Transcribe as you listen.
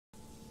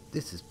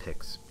This is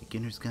Pecks,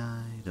 Beginner's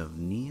Guide of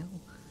Nioh,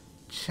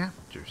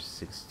 Chapter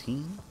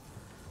 16,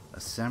 A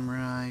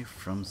Samurai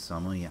from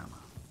Samoyama.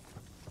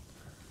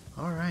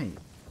 Alright,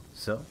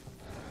 so,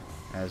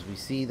 as we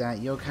see that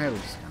yokai, we're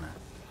just gonna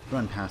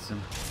run past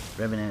him.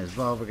 Revenant as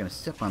well, we're gonna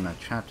step on that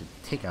trap to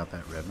take out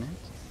that Revenant.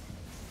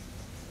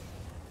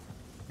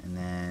 And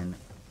then,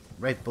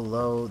 right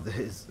below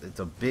this, it's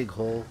a big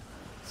hole,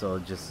 so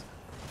just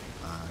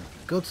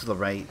go to the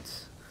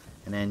right.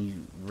 And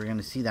then we're going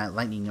to see that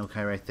lightning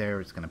yokai right there.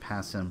 It's going to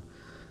pass him.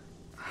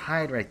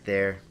 Hide right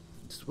there.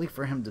 Just wait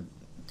for him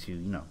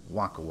to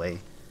walk away.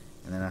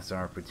 And then that's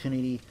our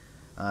opportunity.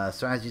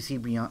 So as you see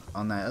beyond,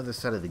 on that other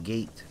side of the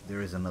gate, there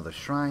is another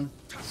shrine.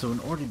 So in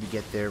order to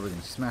get there, we're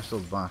going to smash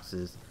those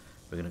boxes.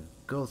 We're going to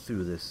go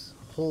through this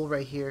hole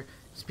right here.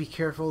 Just be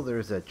careful.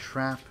 There's a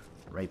trap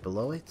right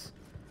below it.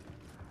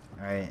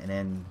 Alright, and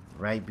then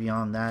right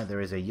beyond that,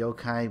 there is a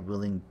yokai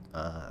wielding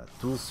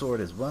dual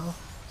sword as well.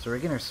 So we're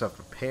getting ourselves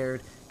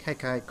prepared.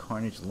 Kaikai,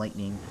 Carnage,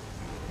 Lightning,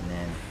 and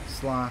then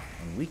Sloth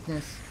and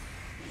Weakness.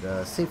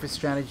 The safest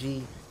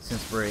strategy,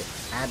 since we're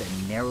at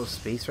a narrow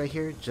space right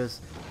here,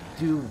 just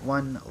do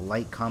one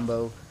light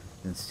combo,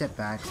 then step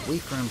back, wait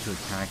for him to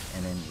attack,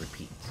 and then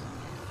repeat.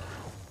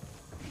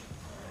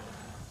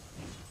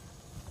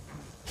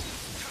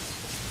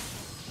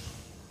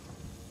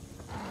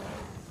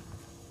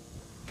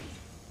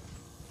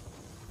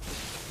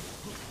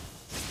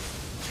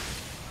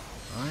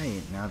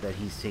 Alright, now that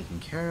he's taken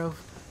care of,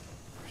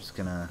 we're just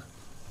gonna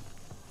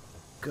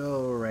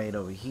go right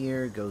over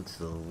here, go to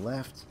the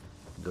left,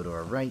 go to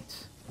our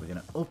right. We're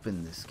gonna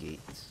open this gate.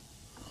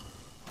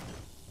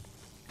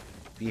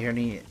 If you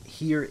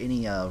hear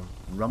any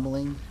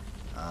rumbling,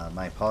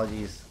 my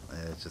apologies.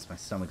 It's just my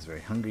stomach's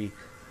very hungry,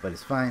 but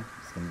it's fine.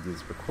 I'm just gonna do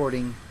this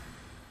recording.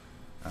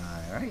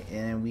 Alright,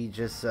 and we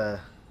just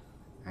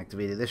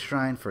activated this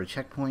shrine for a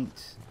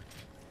checkpoint.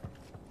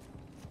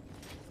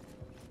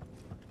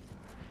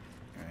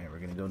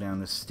 We're going to go down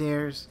the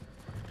stairs,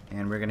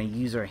 and we're going to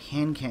use our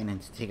hand cannon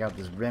to take out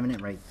this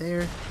Revenant right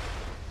there.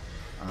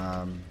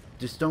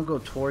 Just don't go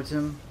towards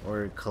him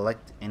or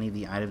collect any of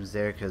the items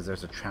there, because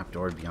there's a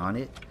trapdoor beyond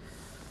it.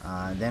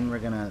 Then we're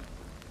going to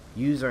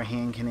use our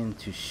hand cannon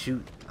to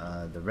shoot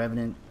the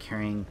Revenant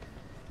carrying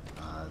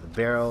the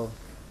barrel,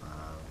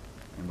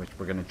 in which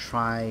we're going to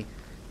try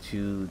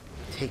to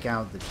take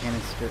out the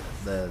canister,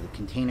 the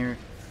container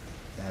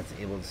that's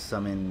able to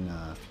summon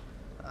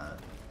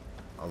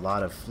a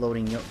lot of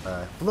floating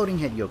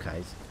head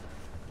yokais.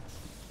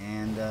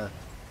 And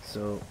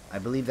so I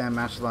believe that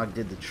matchlock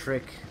did the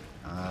trick,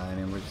 and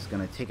then we're just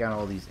gonna take out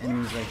all these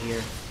enemies right here.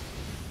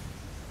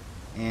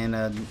 And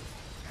a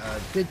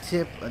good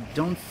tip,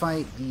 don't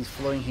fight these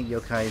floating head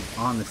yokais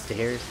on the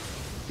stairs,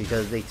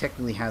 because they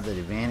technically have the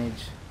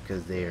advantage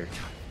because they're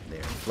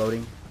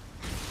floating.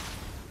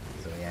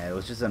 So yeah, it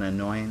was just an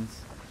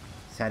annoyance.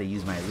 Just had to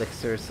use my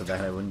elixir so that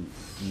I wouldn't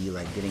be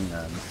like getting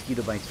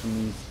mosquito bites from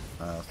these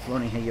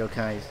floating head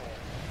yokais.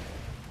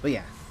 But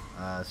yeah,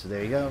 so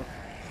there you go.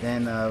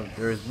 Then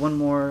there is one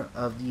more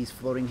of these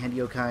floating head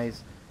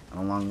yokais,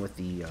 along with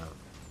the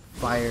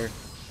fire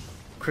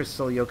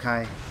crystal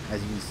yokai.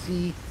 As you can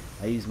see,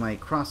 I use my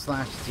cross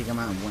slash to take them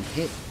out in one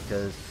hit,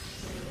 because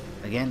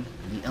again,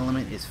 the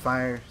element is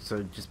fire,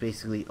 so just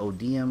basically OD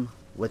them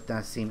with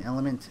that same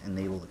element and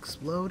they will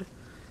explode.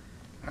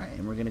 Alright,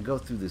 and we're gonna go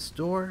through this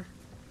door,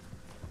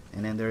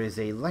 and then there is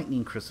a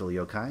lightning crystal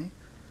yokai.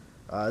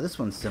 This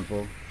one's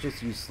simple.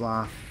 Just use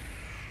Sloth,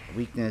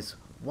 Weakness,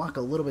 walk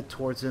a little bit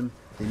towards him,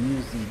 then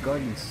use the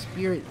Guardian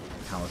Spirit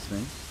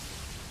Talisman.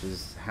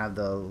 Just have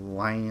the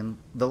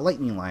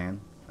lightning lion,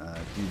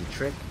 do the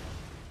trick,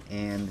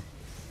 and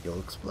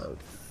he'll explode.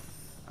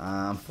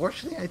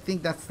 Unfortunately, I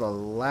think that's the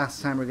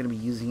last time we're going to be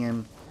using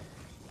him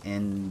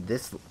in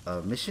this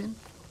mission.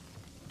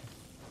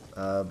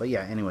 But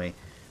yeah, anyway,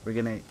 we're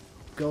going to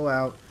go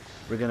out.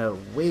 We're going to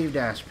wave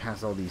dash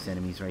past all these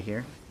enemies right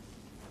here.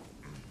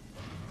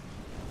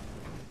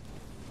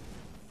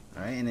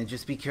 Alright, and then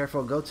just be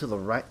careful, go to the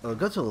right, go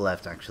to the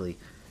left actually,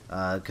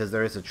 because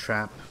there is a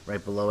trap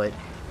right below it.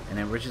 And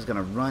then we're just going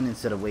to run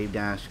instead of wave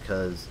dash,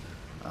 because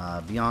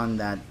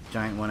beyond that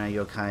giant one-eye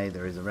yokai,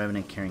 there is a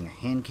Revenant carrying a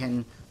hand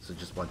cannon, so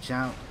just watch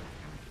out.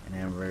 And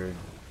then we're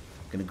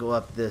going to go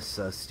up this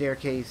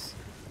staircase.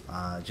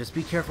 Just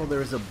be careful,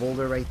 there is a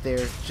boulder right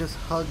there, just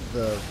hug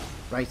the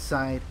right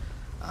side.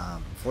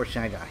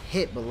 Unfortunately I got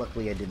hit, but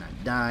luckily I did not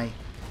die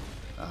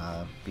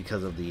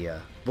because of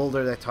the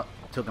boulder that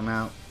took him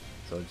out.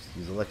 So just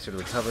use elixir to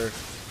recover,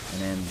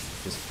 and then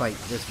just fight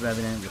this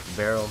Revenant with the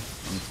barrel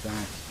on its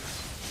back.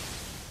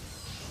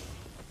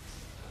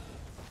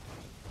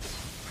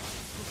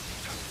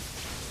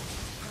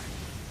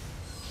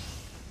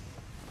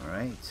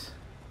 Alright.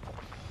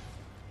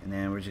 And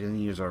then we're just going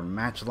to use our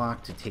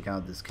matchlock to take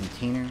out this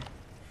container.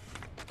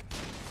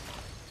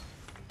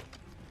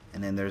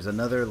 And then there's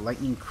another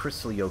lightning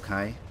crystal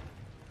yokai.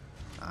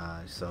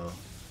 So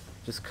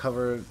just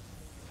cover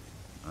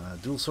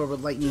dual sword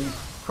with lightning,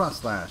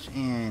 cross slash,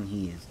 and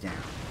he is down.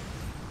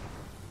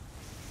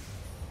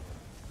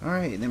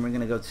 Alright, and then we're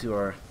going to go to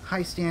our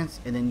high stance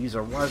and then use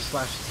our water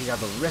slash to take out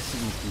the rest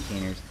of these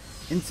containers.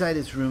 Inside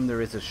this room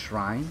there is a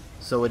shrine,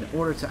 so in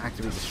order to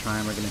activate the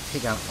shrine we're going to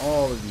take out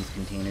all of these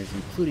containers,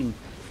 including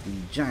the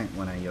giant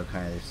one-eyed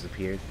yokai that just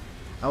appeared.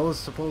 I was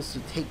supposed to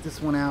take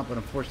this one out, but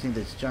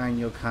unfortunately this giant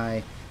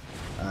yokai,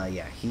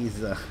 yeah,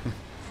 he's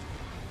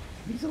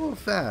he's a little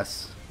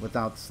fast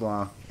without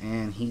sloth,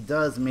 and he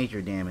does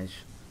major damage.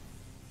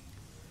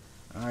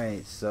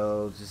 Alright,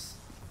 so just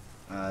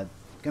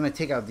gonna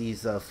take out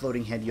these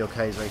floating head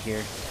yokais right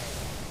here,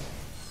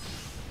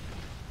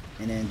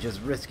 and then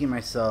just risking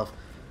myself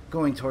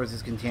going towards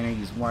this container,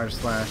 use water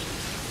slash,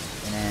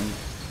 and then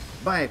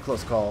by a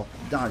close call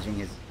dodging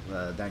his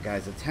that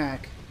guy's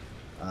attack.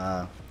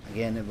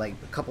 Again, like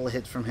a couple of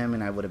hits from him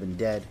and I would have been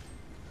dead.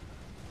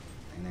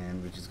 And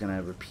then we're just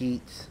gonna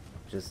repeat,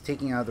 just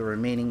taking out the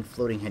remaining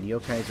floating head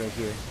yokais right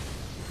here.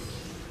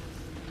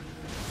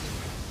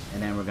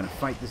 And then we're gonna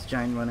fight this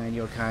giant one-eyed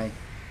yokai.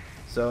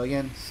 So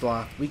again,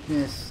 sloth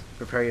weakness,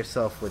 prepare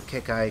yourself with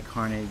Kekai,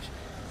 Carnage,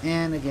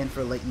 and again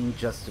for lightning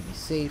just to be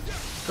safe,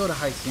 go to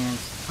high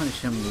stance, punish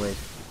him with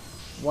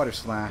water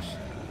slash,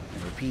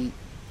 and repeat,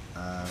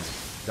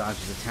 dodge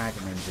his attack,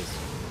 and then just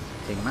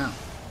take him out.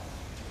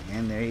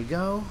 And there you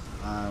go,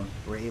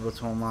 we're able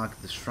to unlock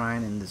the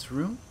shrine in this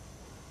room.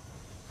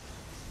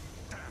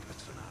 Damn it,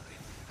 Sonari.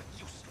 That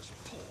useless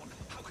pawn.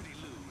 How could he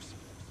lose?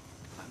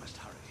 I must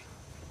hurry.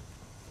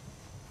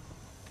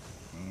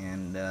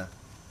 And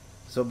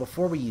so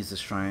before we use the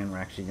shrine, we're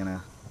actually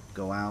gonna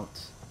go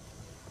out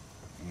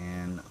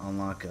and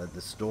unlock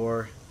this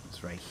door.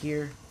 It's right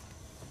here.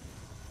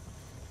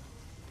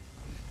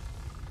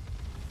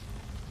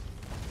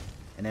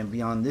 And then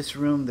beyond this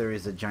room there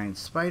is a giant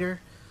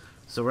spider,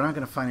 so we're not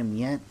gonna find him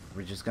yet.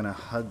 We're just gonna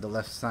hug the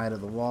left side of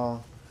the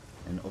wall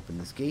and open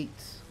this gate.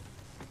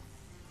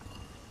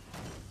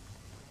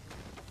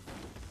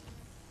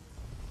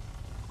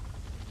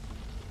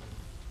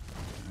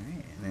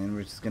 Alright, and then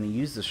we're just gonna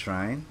use the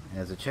shrine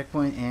as a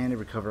checkpoint and to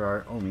recover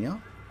our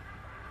Omio.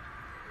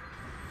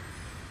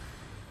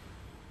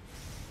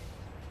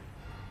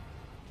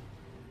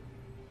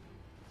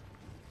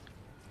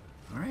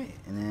 Alright,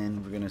 and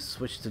then we're gonna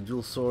switch to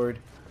dual sword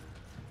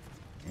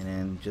and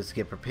then just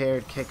get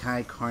prepared,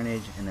 Kekai,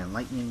 Carnage, and then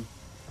lightning.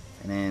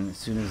 And then as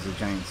soon as the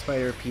giant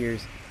spider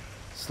appears,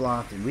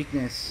 sloth and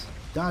weakness,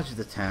 dodge his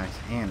attacks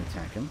and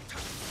attack him.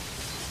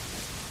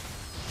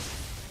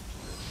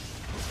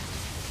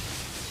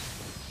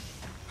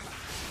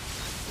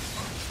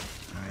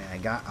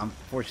 Alright,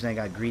 unfortunately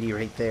I got greedy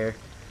right there.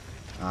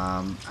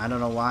 I don't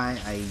know why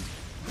I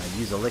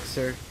used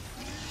elixir.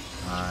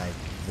 I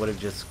would have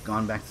just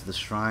gone back to the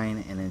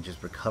shrine and then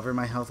just recover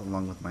my health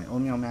along with my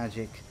Omio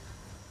magic.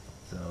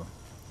 So,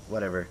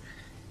 whatever.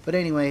 But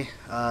anyway,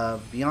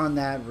 beyond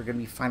that, we're going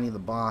to be finding the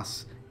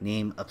boss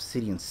named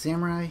Obsidian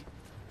Samurai.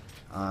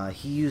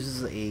 He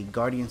uses a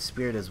guardian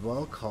spirit as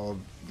well called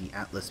the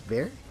Atlas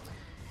Bear.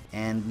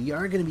 And we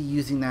are going to be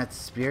using that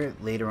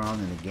spirit later on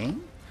in the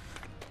game.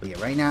 But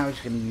yeah, right now we're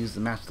just going to use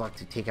the matchlock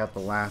to take out the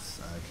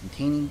last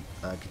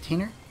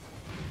container.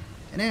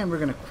 And then we're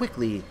going to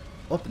quickly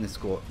open this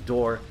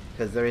door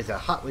because there is a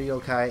hot water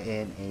yokai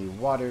and a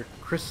water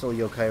crystal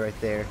yokai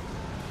right there.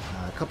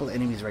 A couple of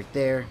enemies right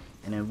there,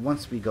 and then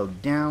once we go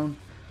down,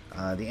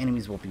 the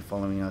enemies won't be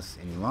following us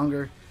any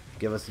longer.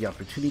 Give us the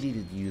opportunity to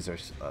use our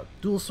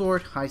dual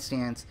sword, high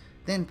stance,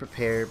 then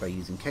prepare by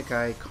using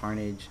Kekai,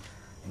 Carnage,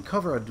 and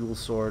cover our dual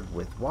sword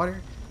with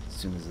water. As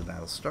soon as the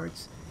battle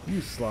starts,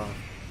 use sloth,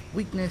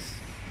 weakness,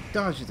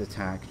 dodge his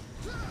attack,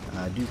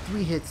 do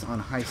 3 hits on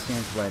high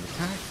stance right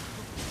attack.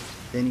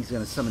 Then he's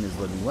going to summon his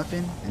living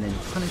weapon, and then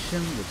punish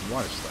him with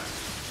water slash.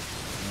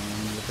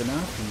 And with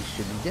enough, he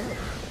should be dead.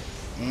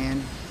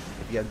 And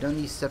if you have done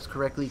these steps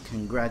correctly,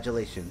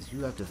 congratulations,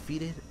 you have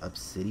defeated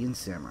Obsidian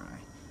Samurai.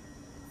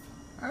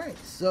 Alright,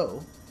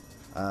 so,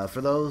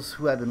 for those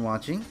who have been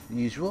watching, the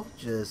usual,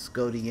 just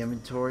go to the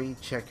inventory,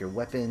 check your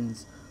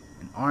weapons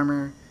and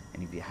armor,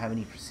 and if you have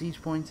any prestige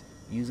points,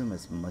 use them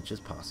as much as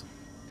possible.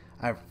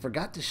 I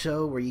forgot to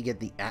show where you get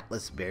the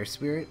Atlas Bear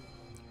Spirit,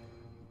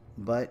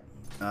 but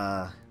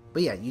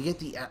yeah, you get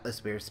the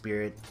Atlas Bear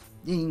Spirit,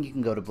 then you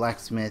can go to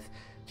Blacksmith,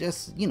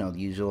 just, you know, the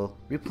usual,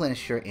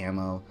 replenish your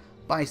ammo,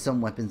 buy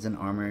some weapons and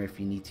armor if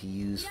you need to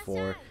use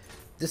for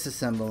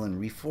disassemble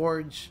and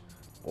reforge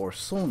or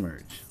soul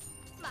merge.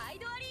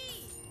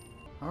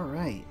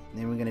 Alright,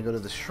 then we're gonna go to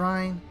the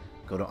shrine,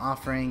 go to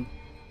offering,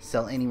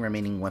 sell any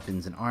remaining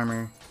weapons and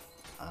armor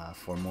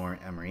for more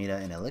Amarita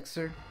and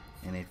elixir.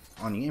 And if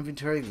on your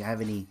inventory, if you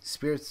have any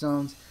spirit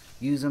stones,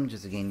 use them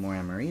just to gain more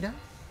Amarita. And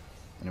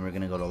then we're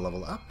gonna go to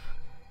level up,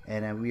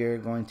 and then we are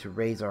going to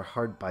raise our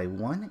heart by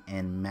 1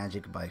 and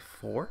magic by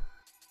 4.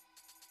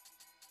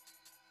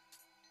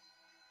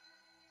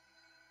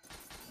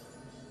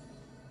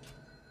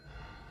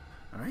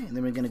 Alright, and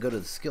then we're going to go to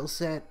the skill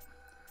set,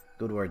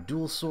 go to our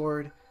dual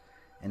sword,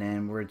 and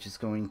then we're just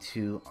going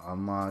to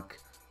unlock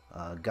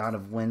God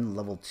of Wind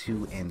level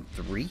 2 and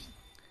 3.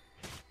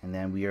 And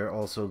then we are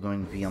also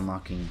going to be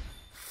unlocking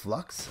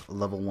Flux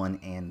level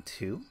 1 and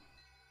 2.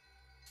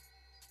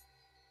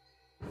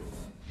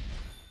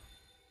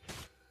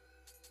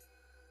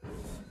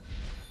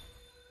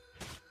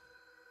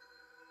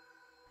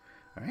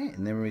 Alright,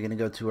 and then we're going to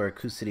go to our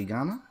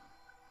Kusurigama.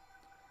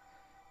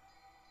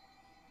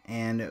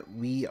 And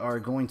we are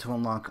going to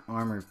unlock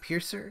Armor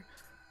Piercer.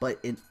 But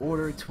in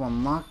order to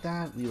unlock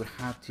that, we would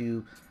have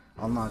to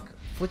unlock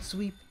Foot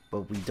Sweep,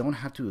 but we don't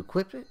have to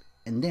equip it.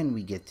 And then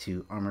we get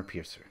to Armor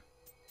Piercer.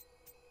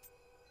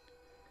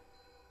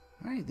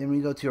 Alright, then we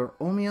go to our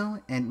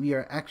Omio, and we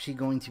are actually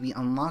going to be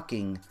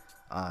unlocking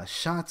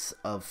shots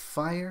of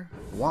Fire,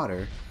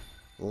 Water,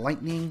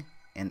 Lightning,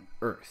 and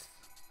Earth.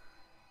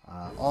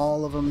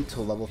 All of them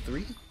to level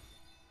 3.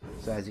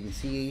 So as you can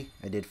see,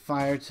 I did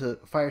fire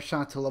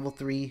shot to level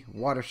 3,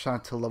 water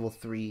shot to level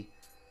 3,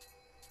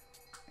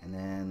 and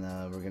then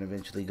we're going to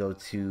eventually go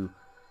to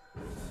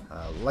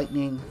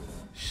lightning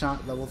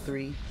shot level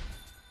 3,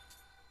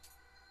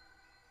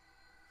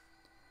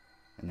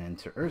 and then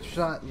to earth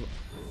shot,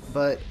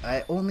 but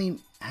I only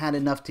had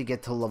enough to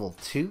get to level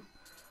 2,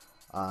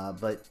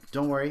 but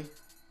don't worry,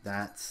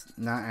 that's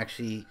not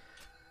actually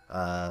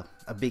a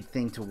big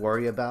thing to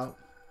worry about.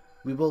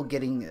 We will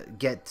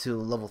get to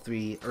level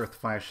 3 Earth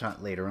Fire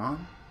Shot later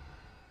on.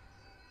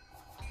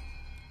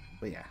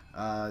 But yeah,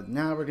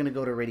 now we're going to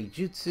go to Ready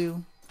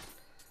Jutsu.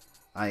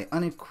 I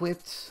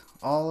unequipped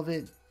all of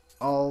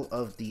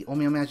the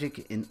Omio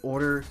Magic in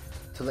order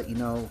to let you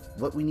know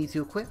what we need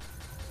to equip.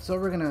 So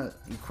we're going to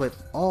equip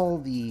all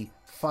the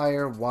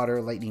Fire,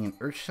 Water, Lightning, and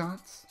Earth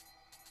shots.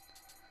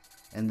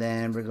 And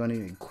then we're going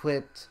to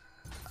equip,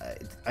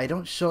 I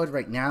don't show it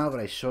right now, but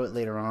I show it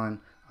later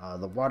on,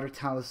 the Water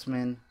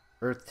Talisman,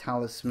 Earth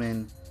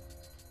Talisman,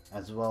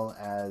 as well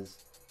as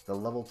the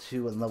level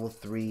 2 and level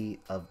 3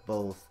 of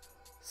both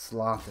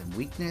Sloth and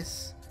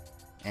Weakness,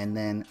 and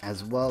then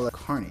as well as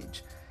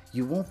Carnage.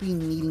 You won't be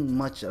needing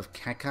much of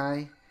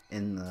Kekai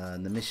in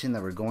the mission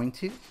that we're going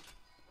to,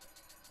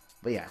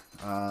 but yeah,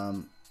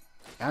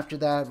 after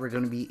that we're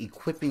going to be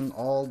equipping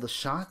all the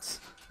shots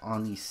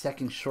on the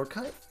second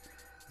shortcut,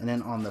 and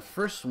then on the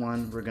first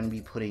one we're going to be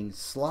putting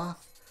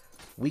Sloth,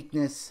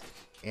 Weakness,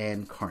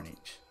 and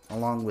Carnage,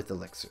 along with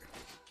Elixir.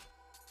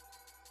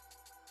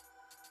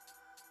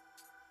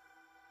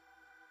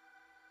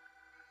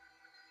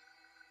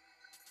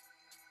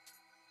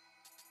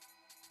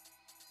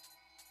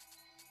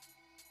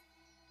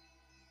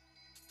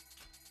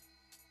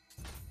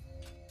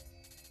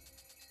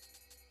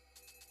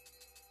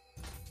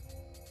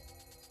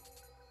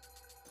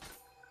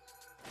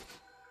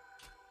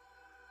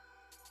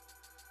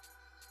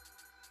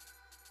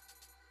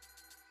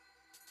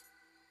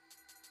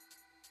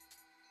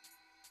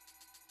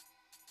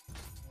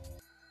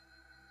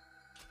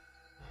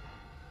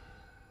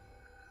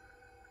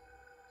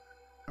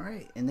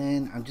 Alright, and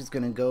then I'm just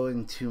going to go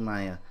into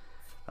my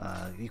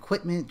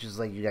equipment, just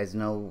like you guys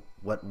know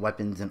what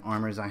weapons and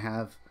armors I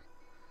have.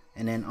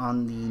 And then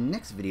on the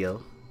next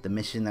video, the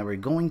mission that we're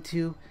going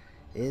to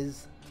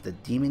is the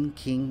Demon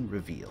King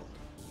Reveal.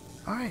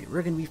 Alright,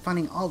 we're going to be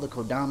finding all the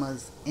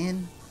Kodamas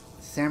and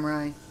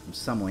Samurai from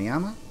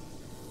Samoyama.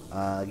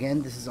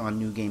 Again, this is on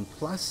New Game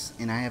Plus,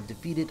 and I have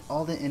defeated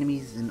all the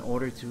enemies in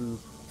order to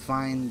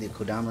find the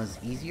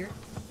Kodamas easier.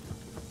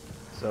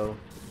 So,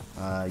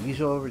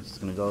 usual,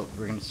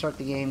 we're gonna start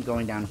the game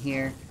going down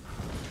here.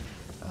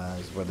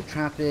 Is where the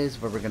trap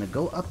is, where we're gonna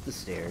go up the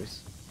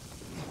stairs,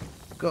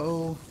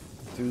 go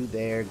through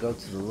there, go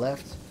to the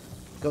left,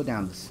 go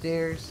down the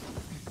stairs,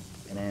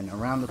 and then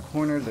around the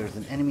corner there's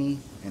an enemy,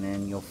 and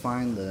then you'll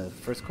find the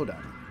first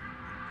Kodama.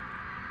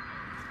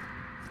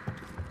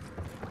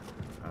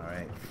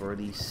 Alright, for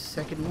the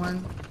second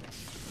one,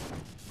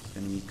 it's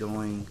gonna be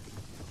going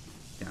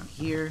down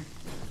here.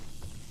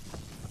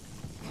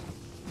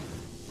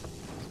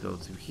 Go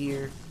through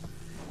here,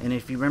 and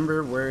if you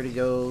remember where to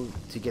go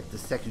to get the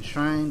second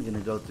shrine, you're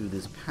gonna go through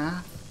this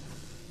path,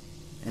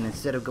 and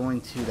instead of going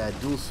to that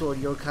dual sword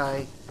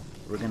yokai,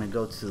 we're gonna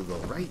go to the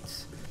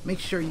right. Make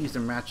sure you use the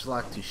match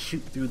lock to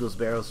shoot through those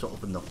barrels to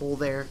open the hole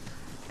there,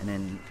 and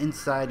then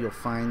inside you'll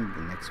find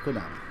the next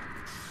Kodama.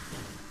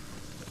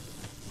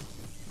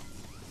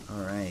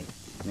 Alright,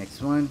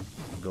 next one,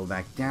 go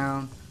back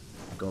down,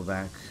 go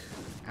back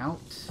out,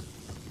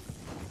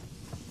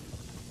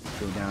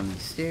 go down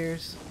these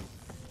stairs.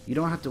 You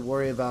don't have to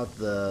worry about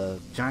the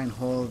giant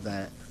hole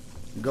that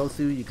you go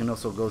through. You can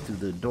also go through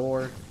the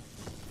door.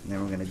 And then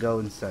we're going to go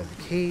inside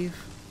the cave.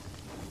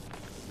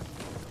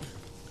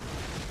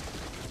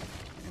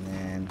 And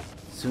then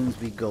as soon as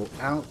we go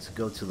out,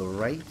 go to the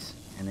right.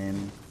 And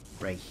then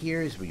right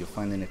here is where you'll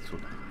find the next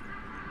one.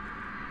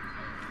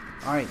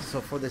 Alright, so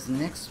for this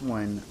next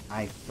one,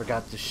 I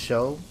forgot to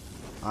show.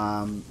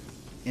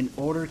 In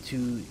order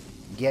to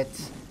get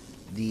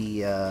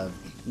the,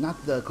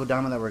 not the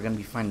Kodama that we're going to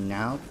be finding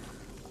now,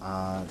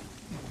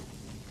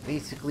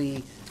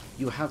 basically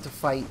you have to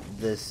fight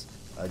this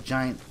the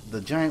giant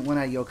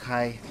one-eyed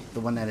yokai,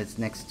 the one that is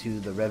next to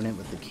the revenant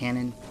with the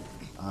cannon.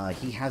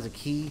 He has a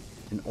key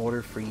in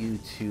order for you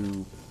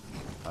to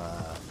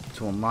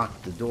unlock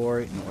the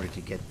door in order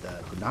to get the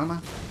Kodama.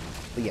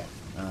 But yeah,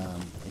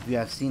 if you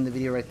have seen the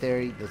video right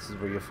there, this is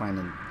where you'll find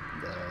the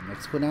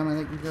next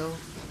Kodama that you go.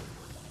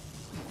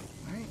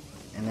 Alright,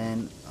 and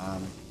then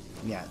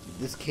Yeah,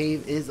 this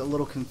cave is a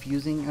little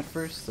confusing at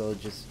first, so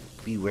just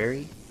be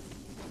wary.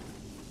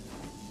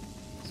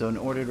 So in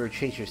order to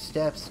retrace your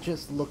steps,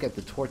 just look at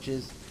the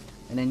torches,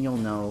 and then you'll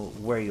know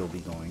where you'll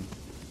be going.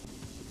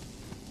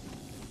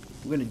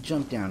 We're going to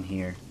jump down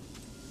here.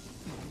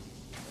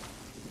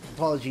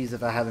 Apologies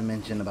if I haven't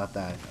mentioned about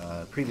that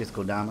previous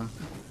Kodama,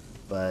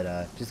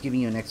 but just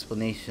giving you an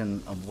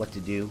explanation of what to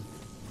do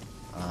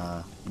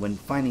when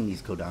finding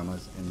these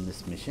Kodamas in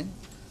this mission.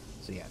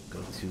 So yeah,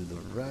 go to the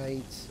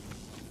right,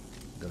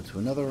 go to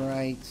another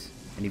right,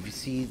 and if you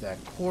see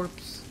that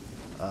corpse,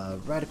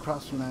 right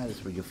across from that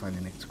is where you'll find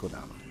the next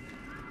Kodama.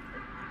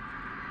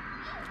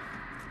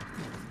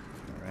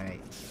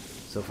 Alright,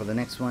 so for the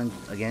next one,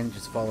 again,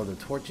 just follow the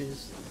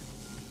torches.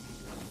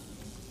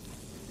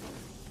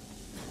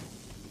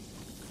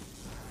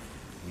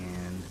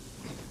 And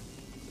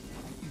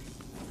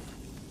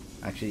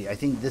actually, I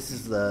think this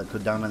is the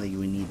Kodama that you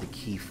would need the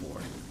key for.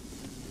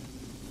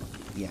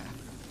 Yeah,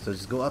 so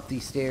just go up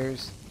these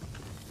stairs,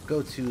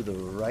 go to the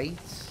right,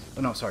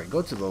 oh no, sorry,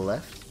 go to the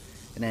left,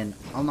 and then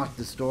unlock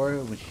this door,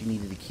 which you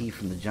needed the key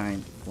from the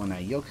giant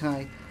one-eyed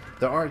yokai.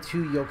 There are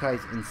 2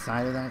 yokais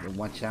inside of that, and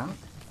watch out.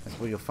 That's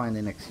where you'll find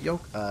the next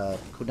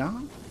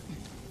Kodama.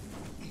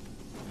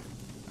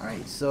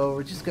 Alright, so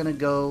we're just gonna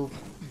go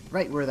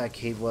right where that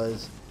cave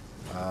was.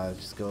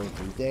 Just go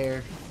through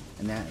there,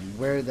 and that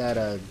where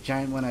that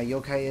giant one-eyed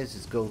yokai is,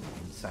 just go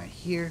inside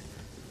here,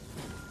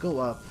 go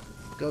up,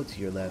 go to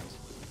your left.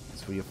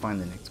 That's where you'll find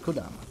the next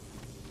Kodama.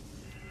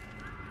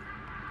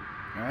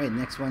 Alright,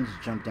 next one,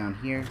 just jump down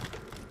here,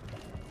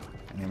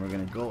 and then we're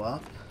gonna go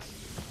up,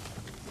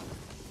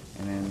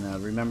 and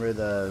then remember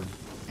the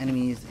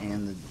enemies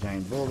and the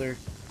giant boulder.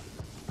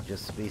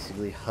 Just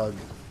basically hug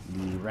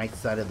the right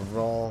side of the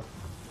wall,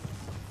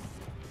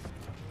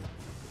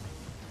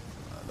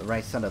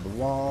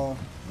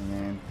 and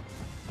then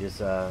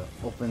just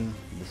open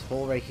this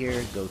hole right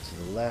here, go to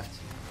the left,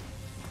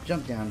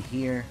 jump down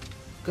here,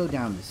 go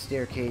down the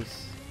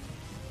staircase,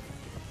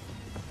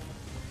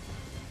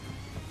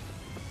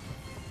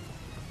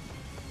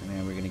 and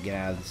then we're gonna get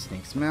out of the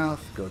snake's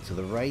mouth, go to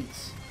the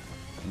right,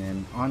 and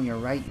then on your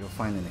right you'll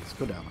find the next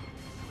Kodama.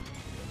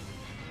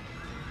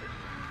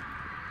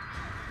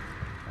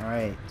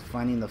 Alright,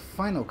 finding the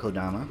final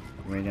Kodama,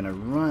 we're gonna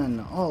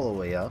run all the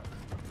way up.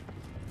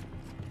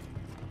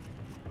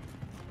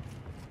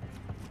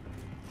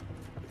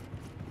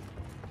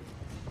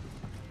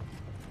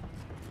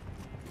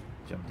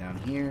 Jump down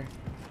here,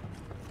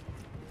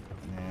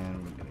 and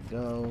then we're gonna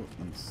go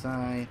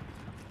inside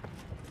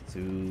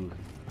to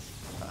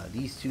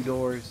these 2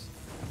 doors.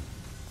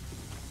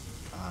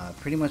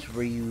 Pretty much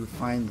where you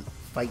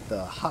fight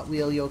the Hot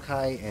Wheel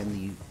yokai and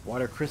the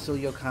Water Crystal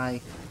yokai.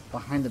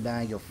 Behind the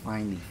bag you'll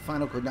find the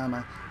final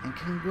Kodama, and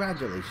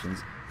congratulations,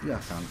 you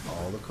have found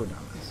all the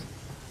Kodamas.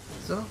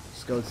 So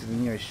just go to the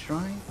nearest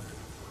shrine,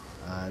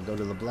 go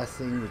to the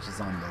blessing, which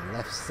is on the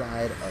left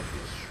side of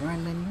the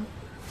shrine menu.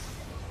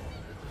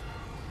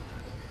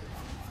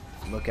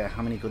 Look at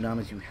how many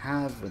Kodamas you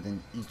have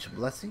within each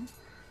blessing,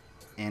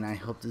 and I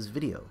hope this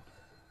video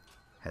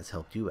has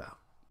helped you out.